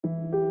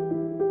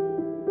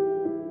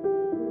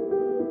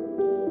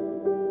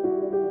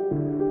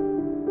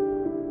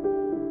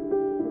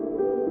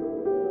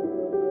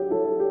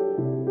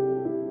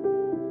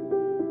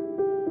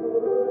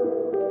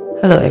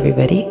Hello,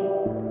 everybody.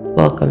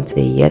 Welcome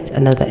to yet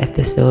another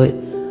episode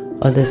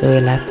on the Zoe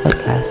Life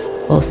Podcast,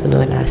 also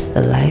known as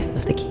the Life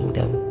of the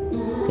Kingdom,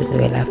 the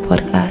Zoe Life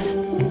Podcast,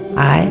 and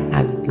I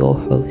am your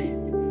host,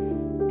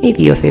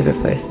 maybe your favorite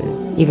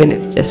person, even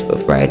if just for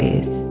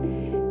Fridays,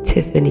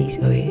 Tiffany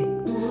Zoe.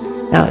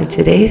 Now, in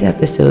today's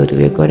episode,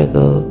 we're going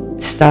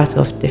to start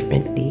off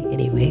differently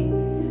anyway,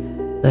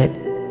 but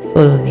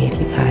follow me if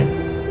you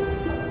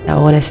can. Now,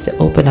 I want us to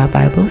open our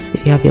Bibles,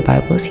 if you have your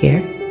Bibles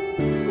here,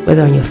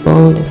 whether on your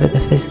phone, or with a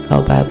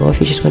physical Bible. If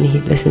you just want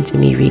to listen to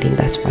me reading,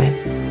 that's fine.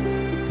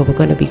 But we're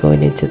going to be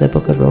going into the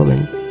book of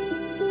Romans,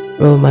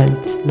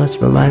 not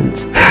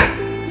romance.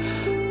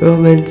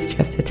 Romans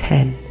chapter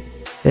 10,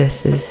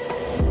 verses.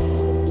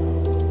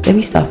 Let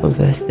me start from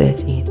verse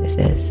 13. It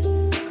says,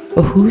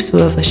 "For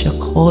whosoever shall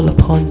call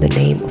upon the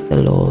name of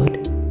the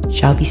Lord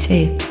shall be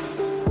saved."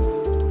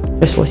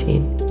 Verse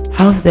 14,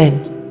 "How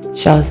then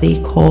shall they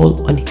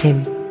call on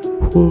him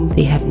whom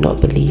they have not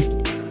believed?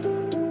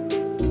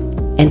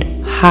 And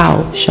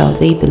how shall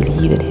they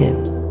believe in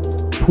him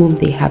whom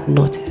they have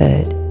not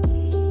heard?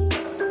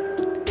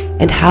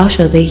 And how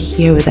shall they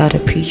hear without a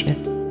preacher?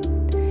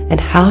 And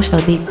how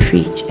shall they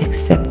preach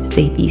except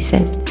they be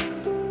sent?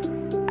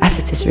 As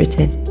it is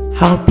written,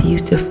 how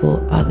beautiful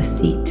are the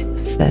feet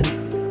of them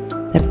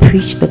that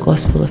preach the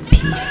gospel of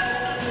peace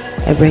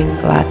and bring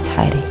glad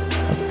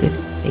tidings of good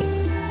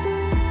things."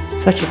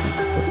 Such a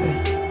beautiful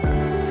verse.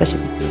 Such a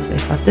beautiful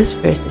verse. Now this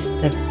verse is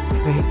the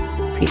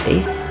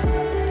preface,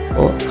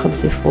 or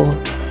comes before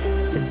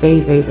the very,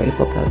 very, very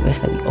popular verse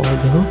that we all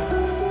know.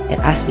 And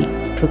as we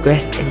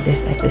progress in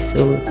this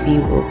episode, we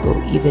will go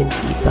even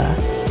deeper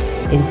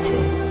into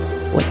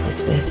what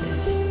this verse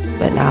is.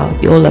 But now,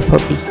 you all are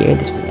probably hearing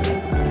this video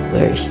like, okay,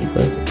 where is she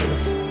going with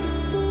this?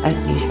 As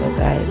usual,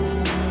 guys,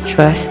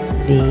 trust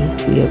me,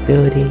 we are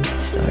building a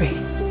story.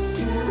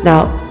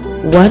 Now,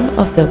 one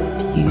of the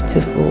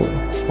beautiful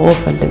core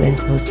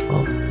fundamentals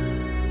of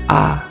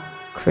our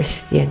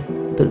Christian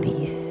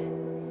belief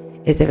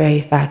is the very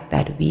fact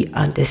that we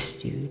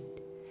understood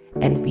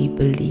and we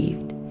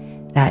believed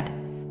that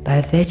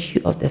by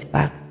virtue of the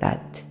fact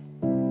that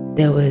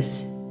there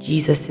was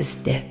Jesus'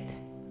 death,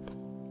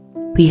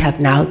 we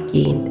have now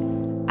gained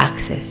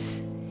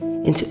access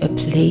into a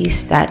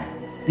place that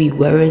we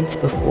weren't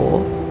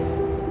before,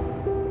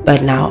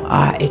 but now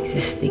are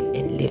existing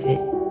and living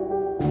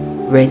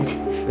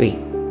rent-free.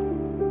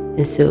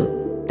 And so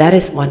that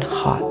is one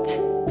heart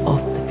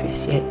of the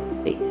Christian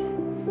faith,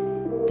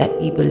 that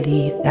we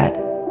believe that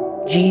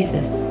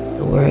Jesus,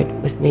 the Word,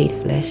 was made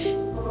flesh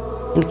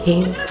and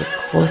came to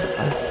cause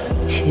us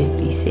to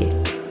be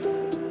saved,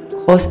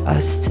 cause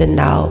us to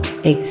now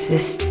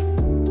exist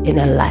in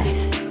a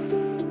life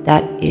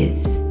that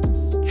is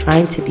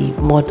trying to be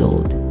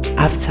modeled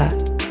after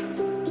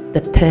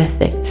the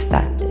perfect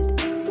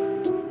standard.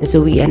 And so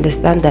we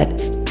understand that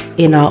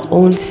in our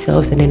own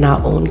selves and in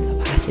our own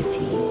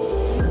capacity,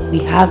 we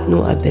have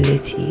no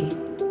ability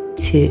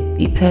to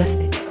be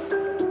perfect.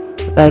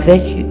 By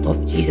virtue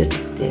of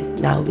Jesus' death,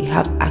 now we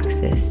have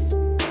access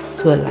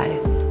to a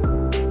life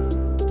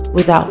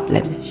without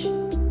blemish,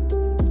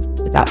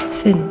 without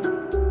sin.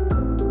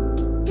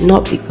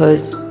 Not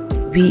because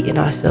we in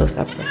ourselves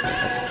are perfect, but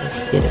because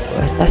He did it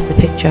for us. That's the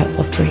picture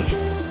of grace.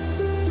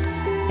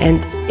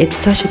 And it's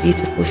such a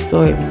beautiful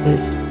story, because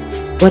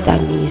what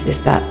that means is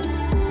that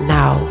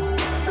now,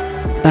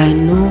 by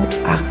no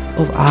act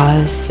of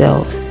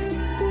ourselves,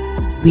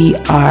 we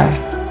are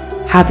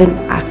having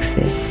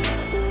access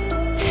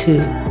to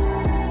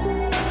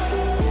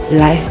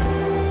life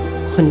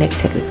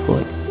connected with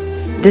God.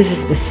 This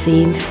is the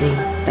same thing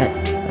that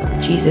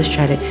Jesus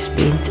tried to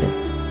explain to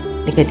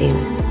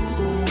Nicodemus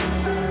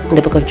in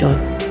the book of John,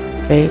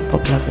 very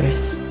popular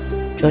verse,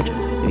 John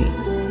chapter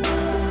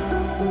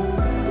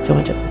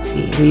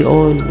 3. We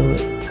all know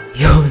it.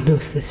 We all know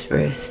this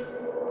verse.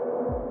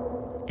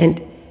 And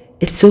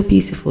it's so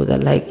beautiful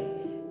that, like,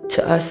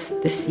 to us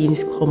this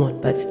seems common,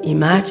 but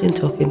imagine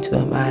talking to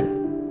a man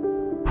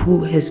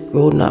who has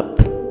grown up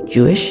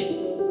Jewish.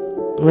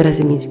 What does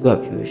it mean to grow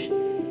up Jewish?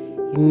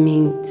 It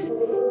means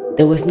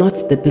there was not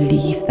the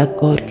belief that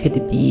God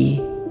could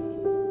be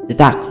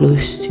that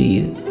close to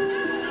you.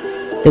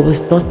 There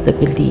was not the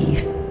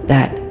belief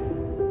that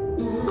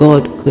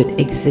God could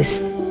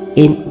exist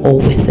in or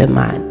with a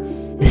man,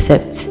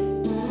 except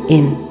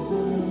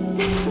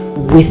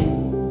with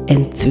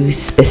and through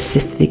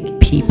specific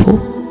people.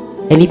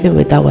 And even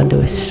with that one, there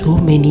were so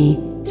many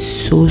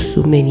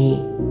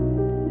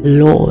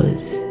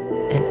laws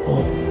and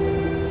all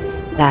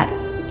that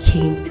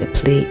came to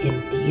play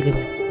in dealing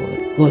with God.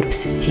 God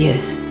was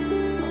fierce.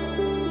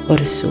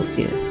 God is so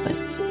fierce.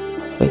 Like,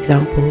 for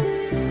example,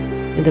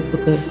 in the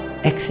book of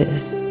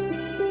Exodus,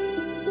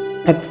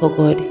 right before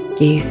God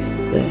gave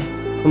the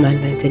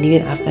commandments, and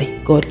even after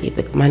God gave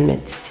the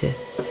commandments to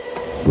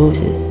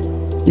Moses,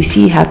 we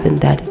see it happen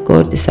that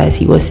God decides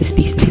He wants to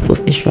speak to the people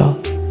of Israel.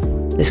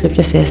 The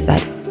scripture says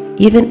that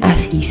even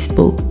as He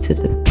spoke to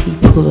the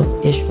people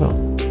of Israel,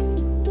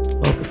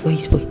 or before He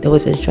spoke, there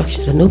was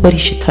instructions that nobody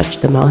should touch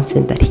the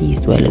mountain that He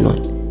is dwelling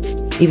on.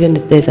 Even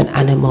if there's an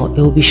animal,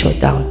 it will be shot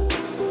down.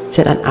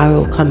 said an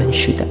arrow come and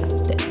shoot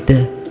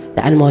the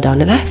animal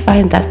down. And I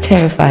find that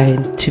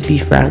terrifying, to be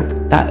frank.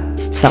 That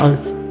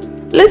sounds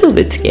a little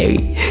bit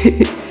scary.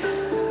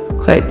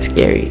 Quite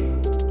scary.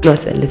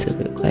 Not a little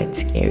bit, quite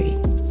scary.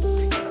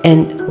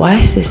 And why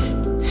is this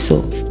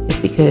so? It's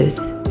because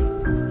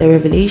the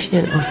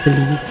revelation of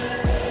belief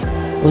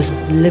was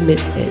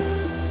limited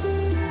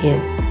in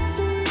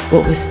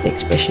what was the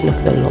expression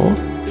of the law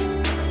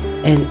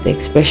and the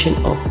expression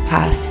of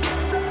past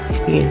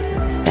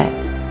experiences that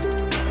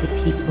the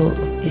people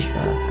of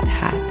Israel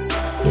had,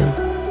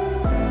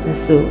 And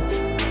so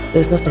there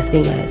was not a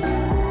thing as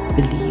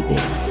believing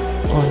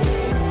on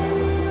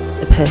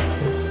a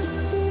person.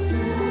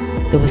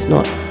 There was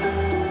not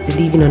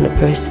believing on a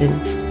person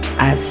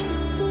as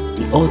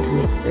the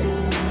ultimate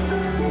verdict.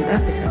 And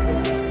that's exactly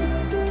what this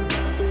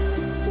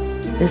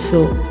is. And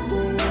so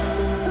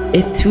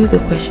it threw the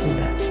question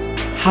that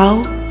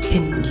how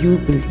can you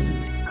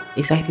believe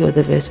exactly what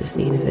the verse was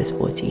saying in verse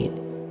 14?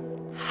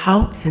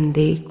 How can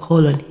they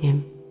call on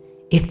him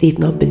if they've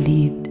not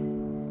believed?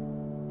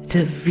 It's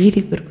a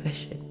really good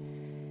question.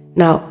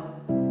 Now,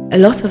 a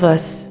lot of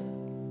us,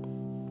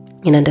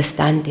 in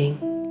understanding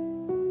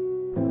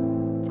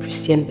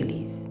Christian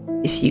belief,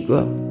 if you grew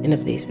up in a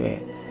place where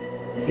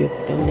you're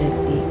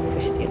predominantly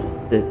Christian,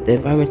 the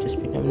environment is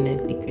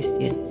predominantly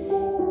Christian,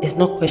 it's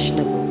not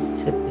questionable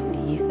to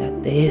believe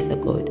that there is a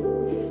God,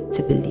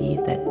 to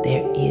believe that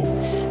there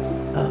is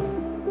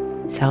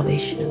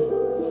salvation,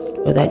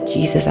 or that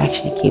Jesus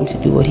actually came to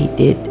do what he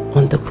did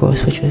on the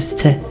cross, which was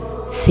to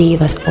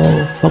save us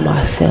all from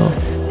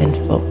ourselves and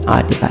from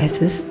our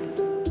devices.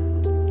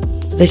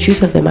 The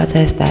truth of the matter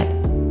is that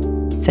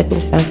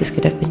circumstances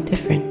could have been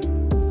different.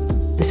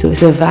 And so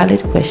it's a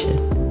valid question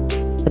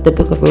that the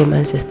book of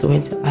Romans is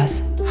throwing to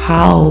us.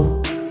 How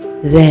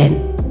then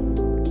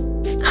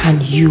can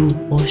you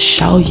or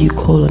shall you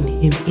call on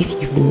him if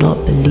you've not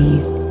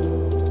believed?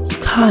 You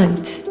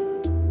can't.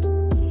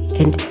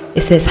 And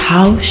it says,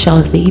 how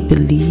shall they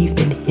believe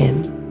in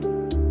him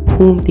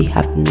whom they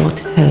have not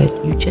heard?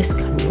 You just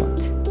cannot.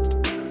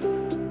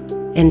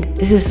 And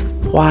this is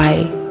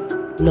why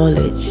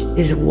knowledge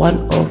is one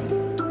of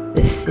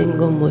the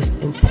single most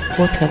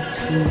important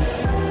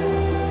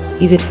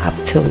tools, even up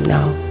till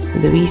now.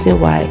 And the reason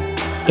why,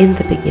 in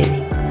the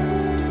beginning,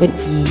 when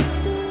Eve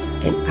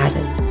and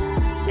Adam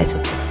ate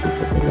of the fruit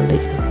of the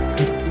knowledge of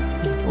good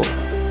and evil,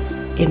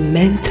 it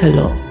meant a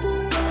lot.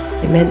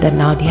 It meant that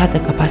now they had the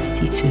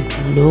capacity to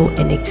know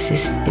and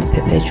exist in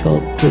perpetual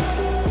good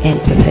and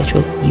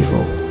perpetual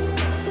evil.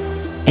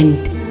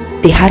 And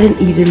they hadn't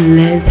even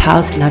learned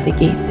how to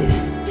navigate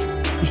this,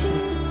 you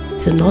see.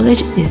 So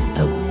knowledge is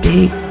a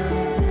big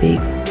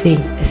thing,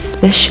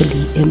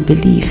 especially in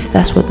belief.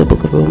 That's what the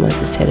book of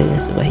Romans is telling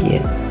us over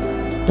here.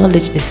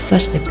 Knowledge is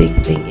such a big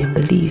thing in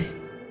belief.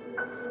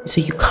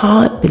 So you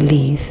can't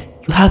believe,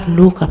 you have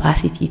no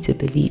capacity to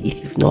believe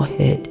if you've not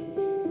heard.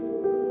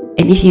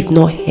 And if you've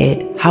not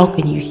heard, how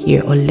can you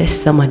hear unless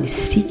someone is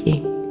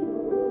speaking?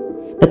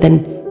 But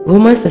then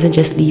Romans doesn't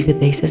just leave it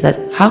there. It says that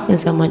how can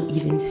someone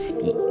even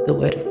speak the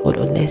word of God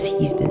unless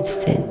he's been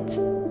sent?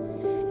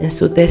 And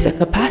so there's a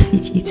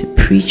capacity to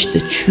preach the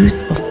truth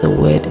of the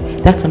word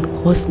that can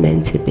cause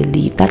men to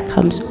believe. That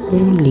comes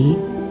only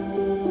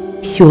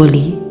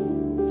purely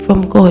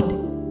from God.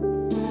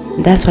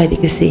 And that's why they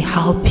can say,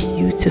 how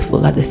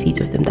beautiful are the feet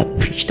of them that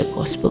preach the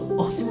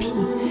gospel of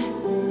peace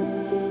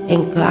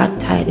and glad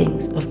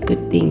tidings of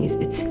good things.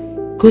 It's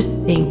good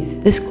things,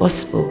 this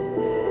gospel,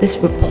 this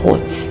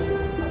report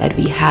that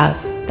we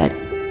have, that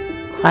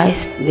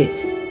Christ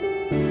lives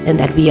and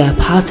that we are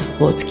part of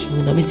God's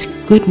kingdom. It's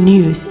good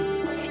news.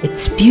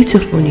 It's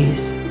beautiful news.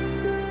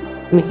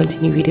 Let me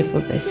continue reading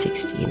from verse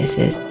 16. It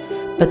says,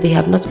 but they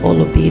have not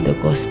all obeyed the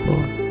gospel.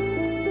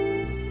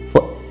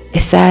 For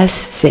Isaiah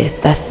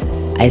saith, that's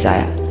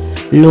Isaiah,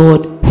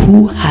 Lord,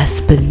 who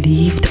has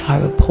believed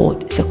our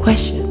report? It's a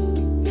question.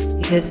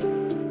 Because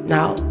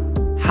now,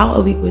 how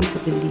are we going to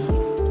believe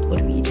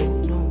what we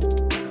don't know?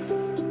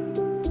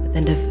 But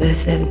then the verse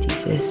 17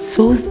 says,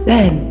 so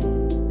then,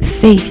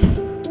 faith.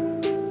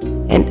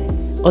 And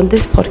on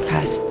this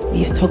podcast,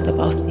 we've talked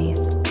about faith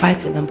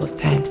quite a number of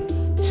times.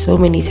 So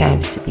many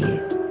times to be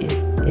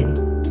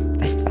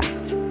in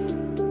fact.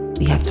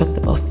 We have talked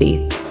about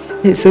faith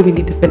in so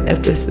many different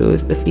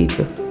episodes. The faith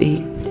of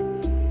faith.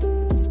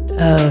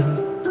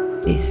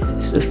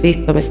 So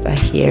faith cometh by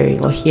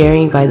hearing, or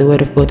hearing by the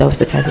word of God. That was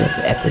the title of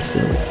the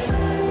episode.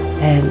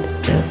 And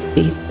the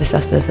faith, the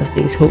substance of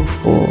things hoped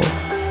for.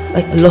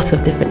 Like a lot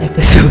of different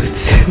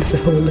episodes. There's a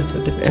whole lot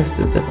of different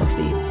episodes about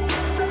faith.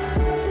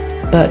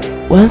 But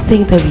one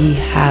thing that we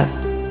have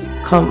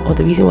come, or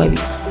the reason why we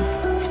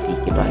keep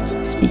speaking, or I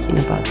keep speaking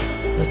about this,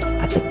 because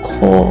at the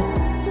core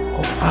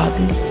of our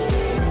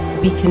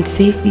belief, we can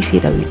safely say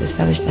that we've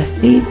established that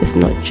faith is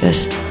not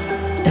just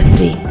a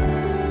thing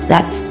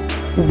that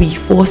we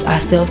force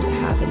ourselves to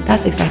have. And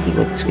that's exactly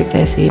what the scripture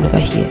is saying over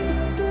here.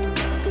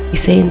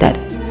 It's saying that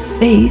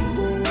faith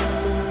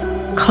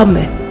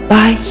cometh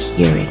by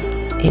hearing,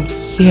 and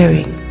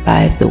hearing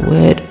by the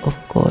word of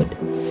God.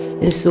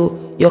 And so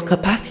your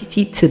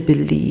capacity to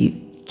believe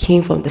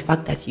came from the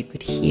fact that you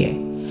could hear,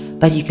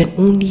 but you can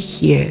only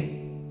hear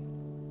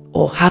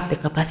or have the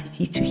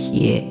capacity to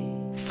hear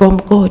from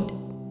God,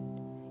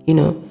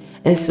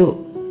 And so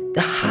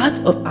the heart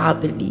of our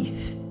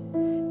belief,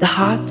 the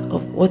heart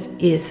of what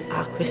is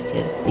our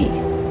Christian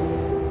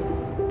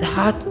faith, the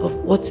heart of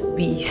what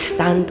we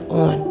stand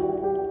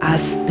on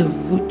as the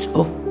root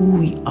of who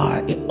we are,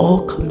 it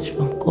all comes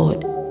from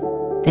God,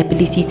 the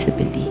ability to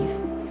believe.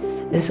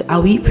 And so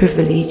are we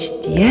privileged?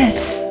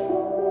 Yes,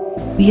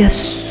 we are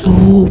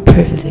so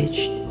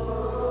privileged.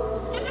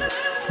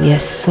 We are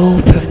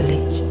so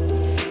privileged.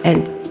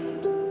 And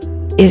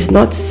it's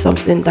not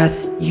something that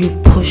you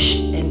push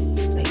and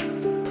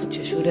put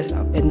your shoulders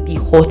up and be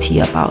haughty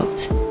about.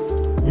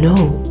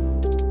 No,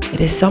 it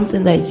is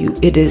something that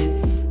it is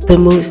the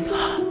most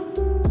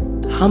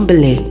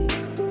humbling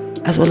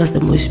as well as the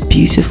most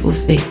beautiful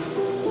thing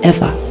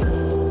ever,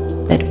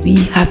 that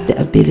we have the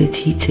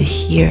ability to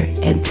hear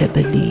and to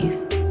believe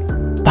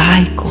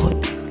by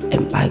God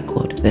and by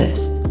God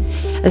first.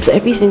 And so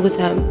every single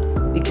time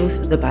we go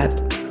through the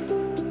Bible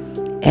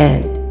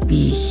and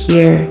we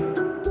hear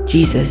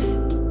Jesus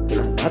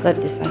and other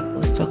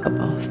disciples talk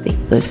about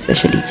faith,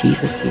 especially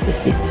Jesus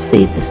says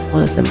faith is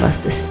small as a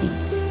mustard seed.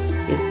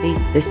 You can say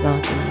this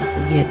mountain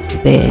from here to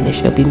there and it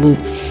shall be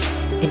moved.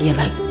 And you're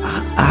like,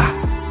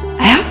 I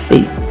have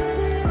faith.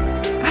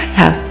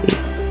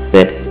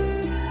 But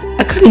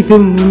I can't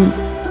even move.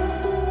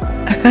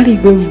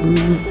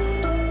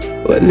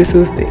 What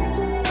little thing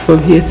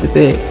from here to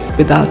there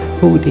without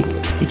holding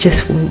it. It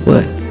just won't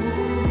work.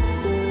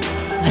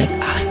 Like,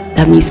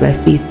 that means my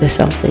faith, there's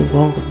something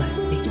wrong with my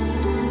faith.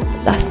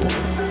 But that's not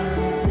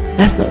it.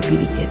 That's not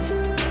really it.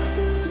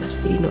 That's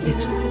really not it.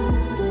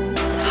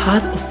 The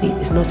heart of faith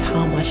is not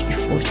how much you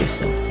force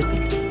yourself to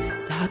believe.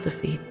 The heart of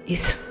faith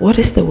is, what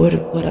is the word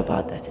of God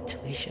about that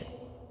situation?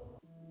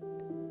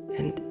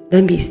 And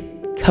let me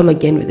come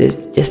again with this,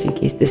 just in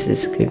case this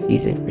is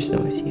confusing for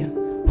some of you.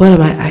 What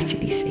am I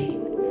actually saying?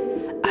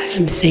 I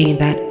am saying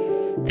that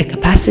the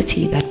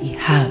capacity that we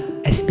have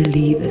as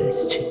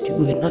believers to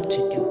do and not to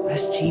do,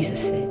 as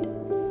Jesus said,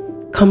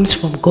 comes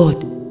from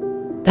God.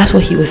 That's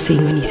what he was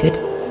saying when he said,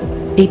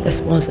 faith as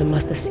small as a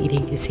mustard seed,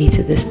 and can say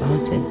to this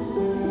mountain.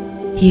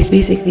 He's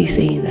basically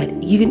saying that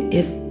even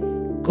if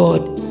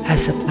God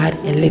has supplied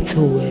a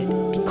little word,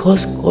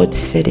 because God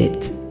said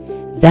it,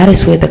 that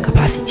is where the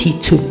capacity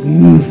to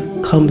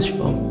move comes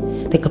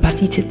from. The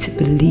capacity to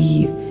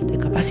believe, the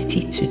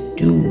capacity to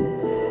do.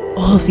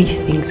 All of these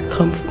things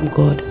come from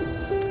God.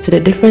 So the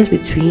difference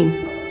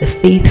between the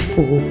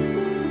faithful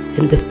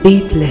and the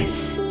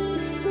faithless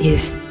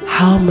is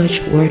how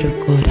much word of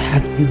God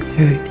have you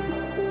heard?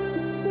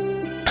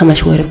 How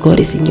much word of God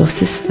is in your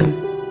system?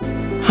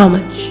 How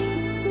much?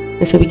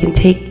 And so we can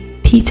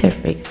take Peter,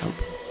 for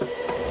example,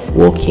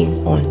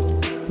 walking on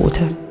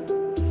water.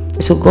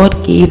 And so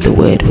God gave the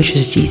word, which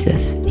is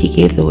Jesus. He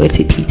gave the word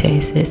to Peter.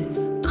 He says,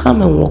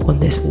 come and walk on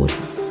this water.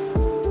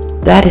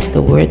 That is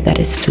the word that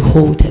is to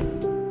hold him.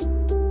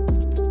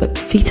 But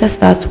Peter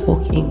starts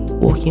walking.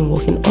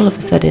 All of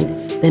a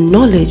sudden, the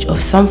knowledge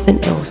of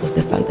something else, of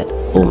the fact that,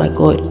 oh my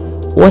God,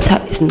 water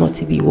is not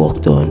to be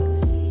walked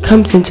on,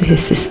 comes into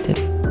his system.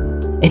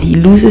 And he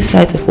loses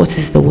sight of what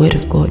is the word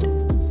of God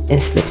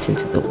and slips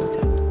into the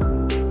water.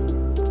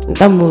 In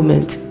that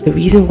moment, the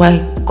reason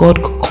why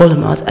God could call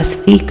him out as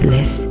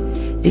faithless,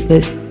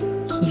 because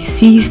he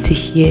ceased to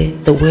hear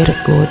the word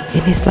of God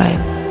in his life.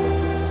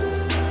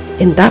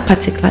 In that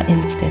particular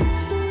instance,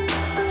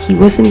 he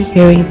wasn't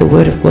hearing the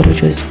word of God,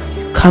 which was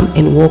come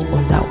and walk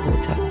on that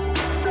water.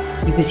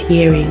 He was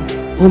hearing,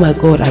 oh my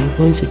God, I'm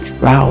going to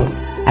drown,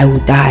 I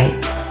will die,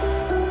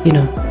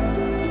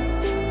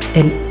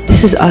 And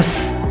this is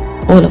us,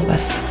 all of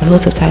us, a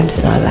lot of times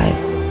in our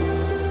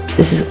life.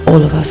 This is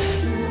all of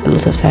us, a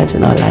lot of times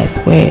in our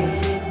life, where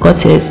God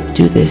says,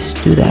 do this,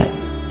 do that,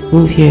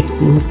 move here,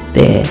 move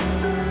there,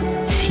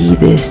 see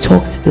this,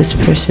 talk to this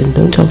person,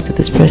 don't talk to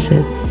this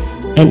person.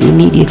 And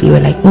immediately we're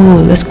like,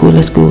 oh, let's go.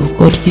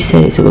 God, you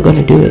said it, so we're going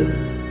to do it.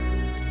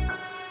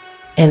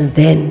 And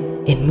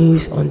then it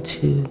moves on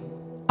to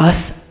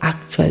us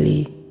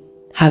actually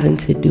having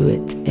to do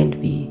it, and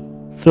we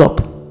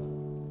flop.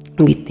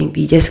 We think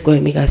we just go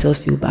and make ourselves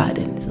feel bad,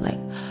 and it's like,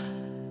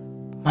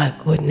 my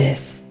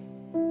goodness,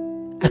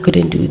 I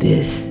couldn't do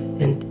this.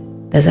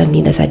 And does that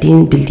mean that I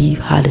didn't believe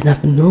hard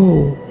enough?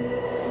 No,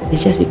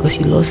 it's just because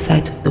you lost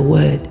sight of the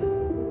word.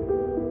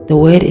 The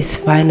word is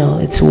final,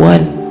 it's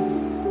one.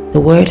 The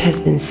word has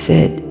been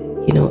said,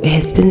 it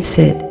has been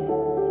said.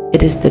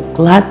 It is the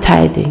glad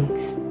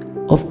tidings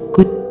of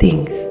good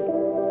things.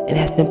 It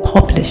has been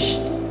published.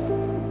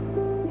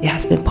 It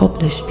has been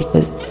published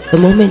because the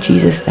moment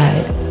Jesus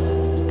died,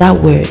 that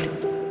word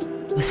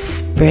was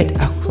spread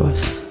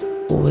across,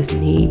 or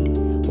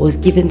was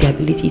given the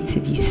ability to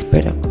be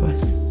spread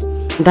across.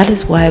 And that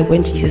is why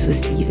when Jesus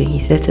was leaving, he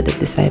said to the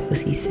disciples,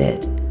 he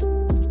said,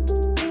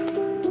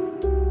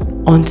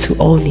 unto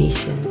all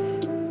nations,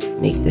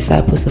 make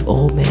disciples of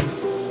all men.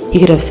 He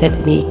could have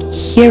said, make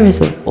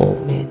hearers of all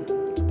men.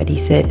 But he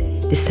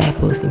said,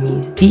 disciples. It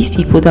means these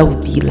people that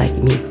would be like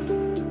me.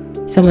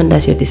 Someone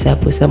that's your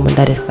disciple, someone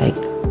that is like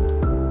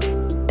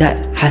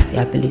that has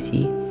the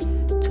ability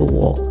to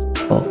walk,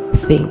 talk,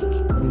 think,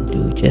 and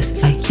do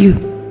just like you.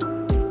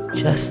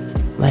 Just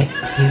like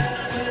you.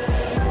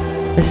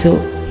 And so,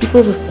 people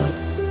of God,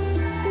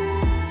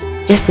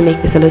 just to make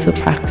this a little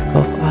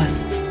practical for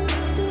us,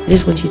 I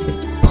just want you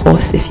to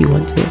pause if you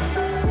want to.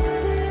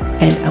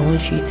 And I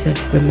want you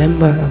to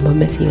remember a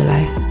moment in your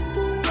life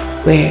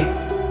where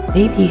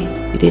maybe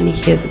you didn't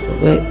hear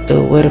the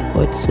word of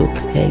God so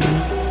clearly,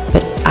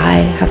 but I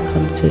have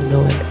come to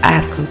know and I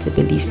have come to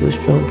believe so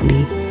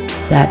strongly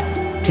that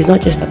it's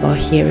not just about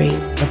hearing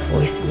a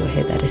voice in your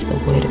head that is the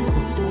word of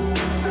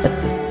God,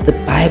 but the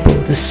Bible,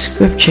 the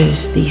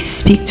scriptures, they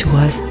speak to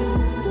us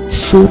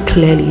so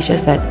clearly. It's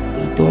just that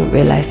we don't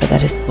realize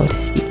that is God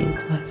speaking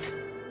to us,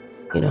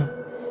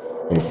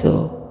 And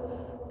so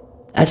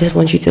I just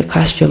want you to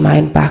cast your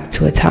mind back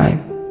to a time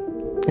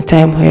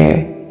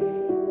where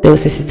there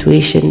was a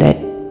situation that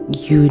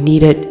you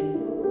needed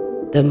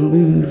the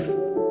move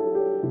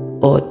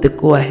or the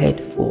go ahead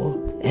for,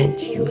 and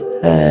you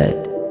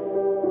heard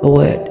a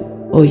word,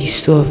 or you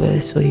saw a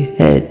verse, or you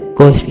heard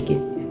God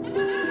speaking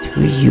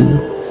through you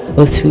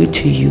or through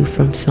to you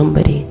from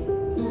somebody,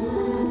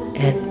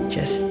 and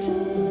just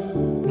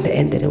in the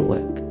end didn't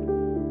work.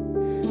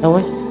 I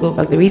want you to go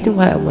back. The reason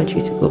why I want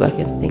you to go back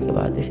and think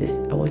about this is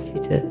I want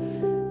you to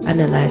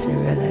analyze and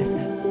realize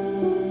that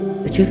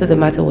the truth of the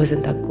matter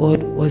wasn't that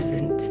God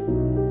wasn't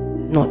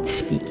not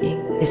speaking.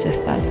 It's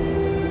just that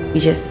we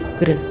just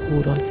couldn't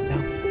hold on to that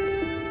word.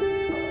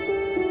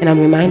 And I'm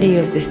reminding you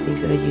of this thing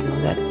so that you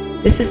know that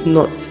this is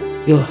not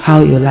how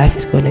your life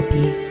is going to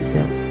be.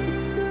 No.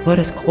 God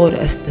has called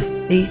us the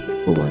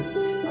faithful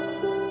ones,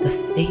 the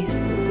faithful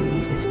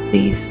believers,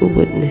 faithful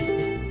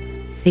witnesses,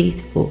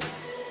 faithful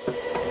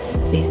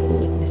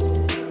witnesses.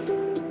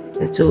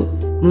 And so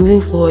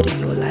moving forward in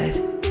your life,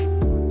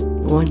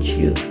 I want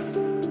you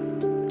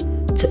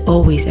to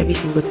always, every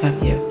single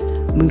time you're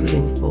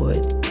moving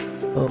forward,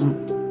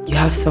 you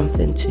have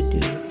something to do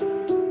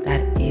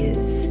that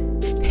is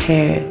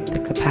per the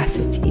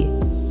capacity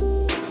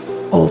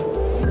of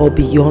or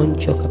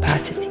beyond your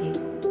capacity.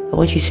 I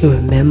want you to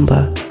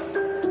remember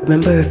a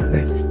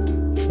verse,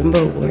 remember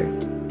a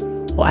word,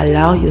 or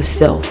allow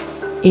yourself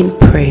in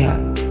prayer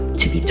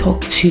to be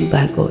talked to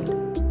by God.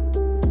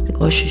 That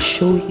God should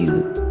show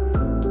you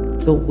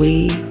the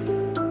way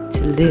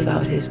to live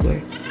out His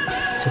word,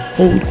 to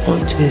hold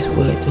on to His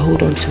word, to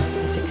hold on to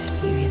His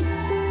experience.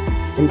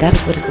 And that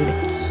is what is going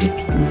to keep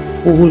you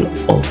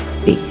full of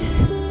faith.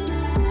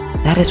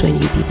 That is when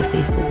you be the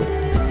faithful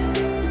witness.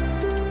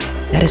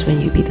 That is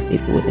when you be the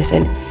faithful witness.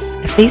 And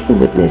a faithful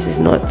witness is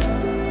not,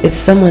 it's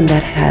someone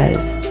that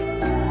has,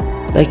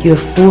 like, you're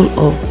full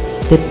of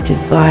the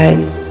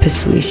divine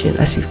persuasion,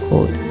 as we've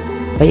called.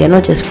 But you're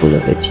not just full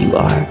of it, you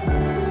are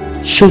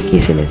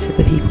showcasing it to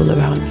the people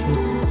around you.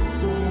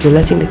 You're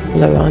letting the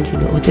people around you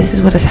know, oh, this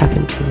is what has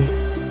happened to me.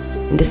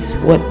 And this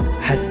is what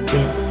has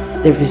been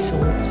the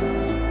result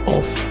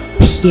of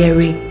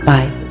hearing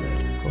by the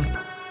word of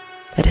God.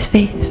 That is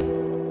faith.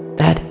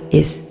 That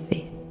is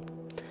faith.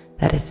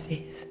 That is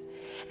faith.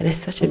 And it's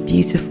such a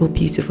beautiful,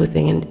 beautiful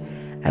thing. And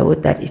I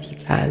would that if you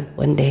can,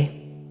 one day,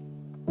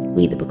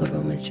 read the book of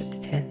Romans chapter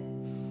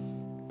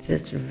 10.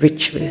 It's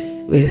rich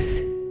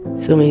with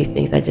so many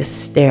things that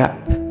just stir up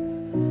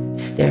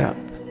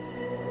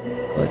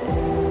God.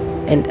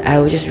 And I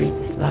will just read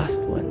this last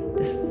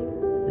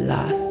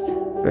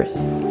verse,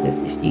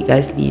 because if you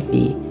guys need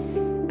me,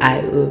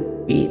 I will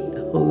read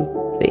the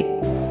whole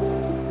thing.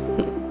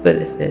 But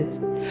it says,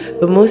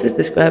 but Moses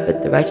described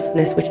the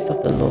righteousness which is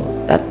of the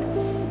law, that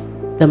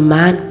the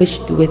man which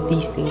doeth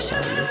these things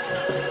shall live by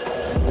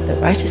them. But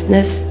the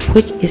righteousness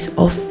which is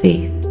of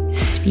faith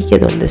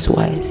speaketh on this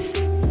wise,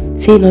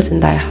 say not in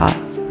thy heart,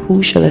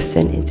 who shall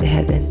ascend into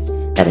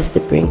heaven, that is to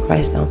bring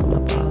Christ down from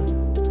above,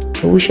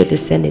 or who shall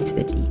descend into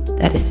the deep,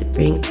 that is to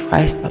bring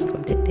Christ up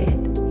from the dead.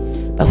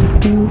 But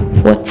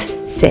what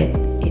said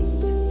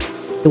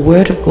it? The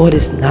word of God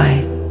is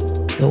nigh.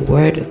 The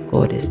word of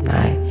God is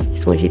nigh. I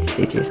just want you to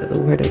say to yourself,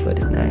 the word of God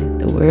is nigh.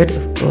 The word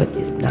of God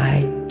is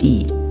nigh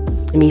thee.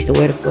 It means the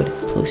word of God is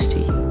close to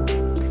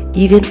you,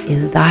 even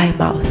in thy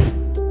mouth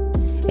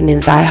and in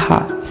thy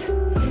heart.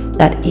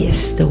 That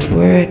is the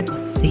word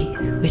of faith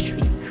which we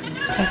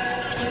preach.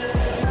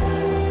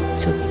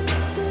 That's so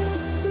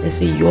beautiful. And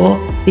so your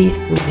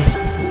faithfulness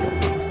is in your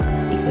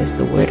mouth, because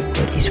the word of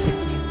God is with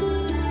you.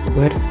 The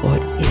word of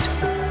God is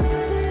with you.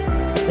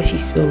 Thank you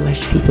so much,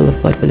 people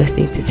of God, for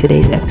listening to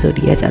today's episode,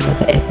 yet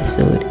another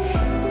episode.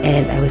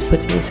 And I was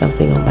putting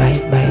something on my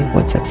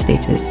WhatsApp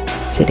status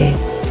today.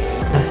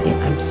 I was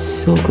saying I'm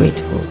so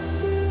grateful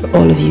for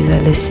all of you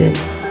that listen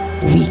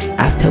week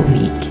after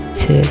week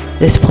to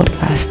this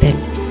podcast. And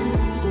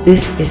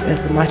this is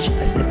as much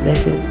as a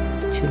blessing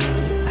to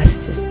me as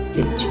it has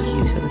been to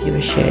you. Some of you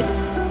have shared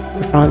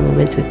profound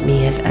moments with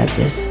me, and I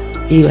just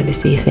really want to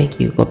say thank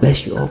you. God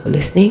bless you all for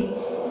listening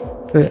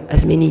for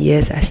as many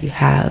years as you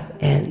have,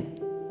 and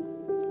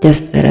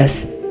just let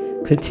us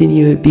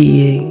continue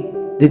being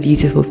the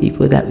beautiful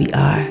people that we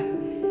are.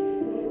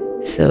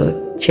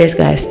 So cheers,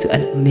 guys, to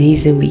an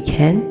amazing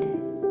weekend.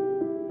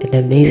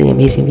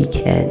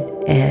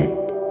 And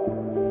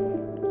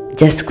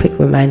just quick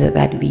reminder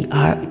that we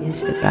are on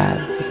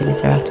Instagram. You can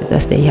interact with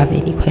us there. If you have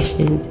any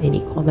questions,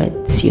 any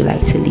comments you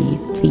like to leave,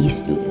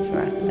 please do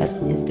interact with us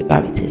on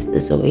Instagram. It is the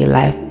Zoe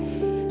Life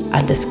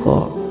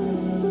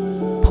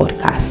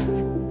 _podcast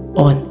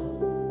on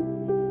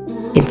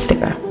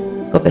Instagram.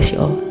 God bless you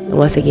all. And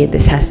once again,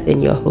 this has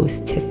been your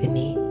host,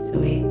 Tiffany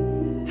Zoe.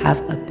 Have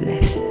a blessed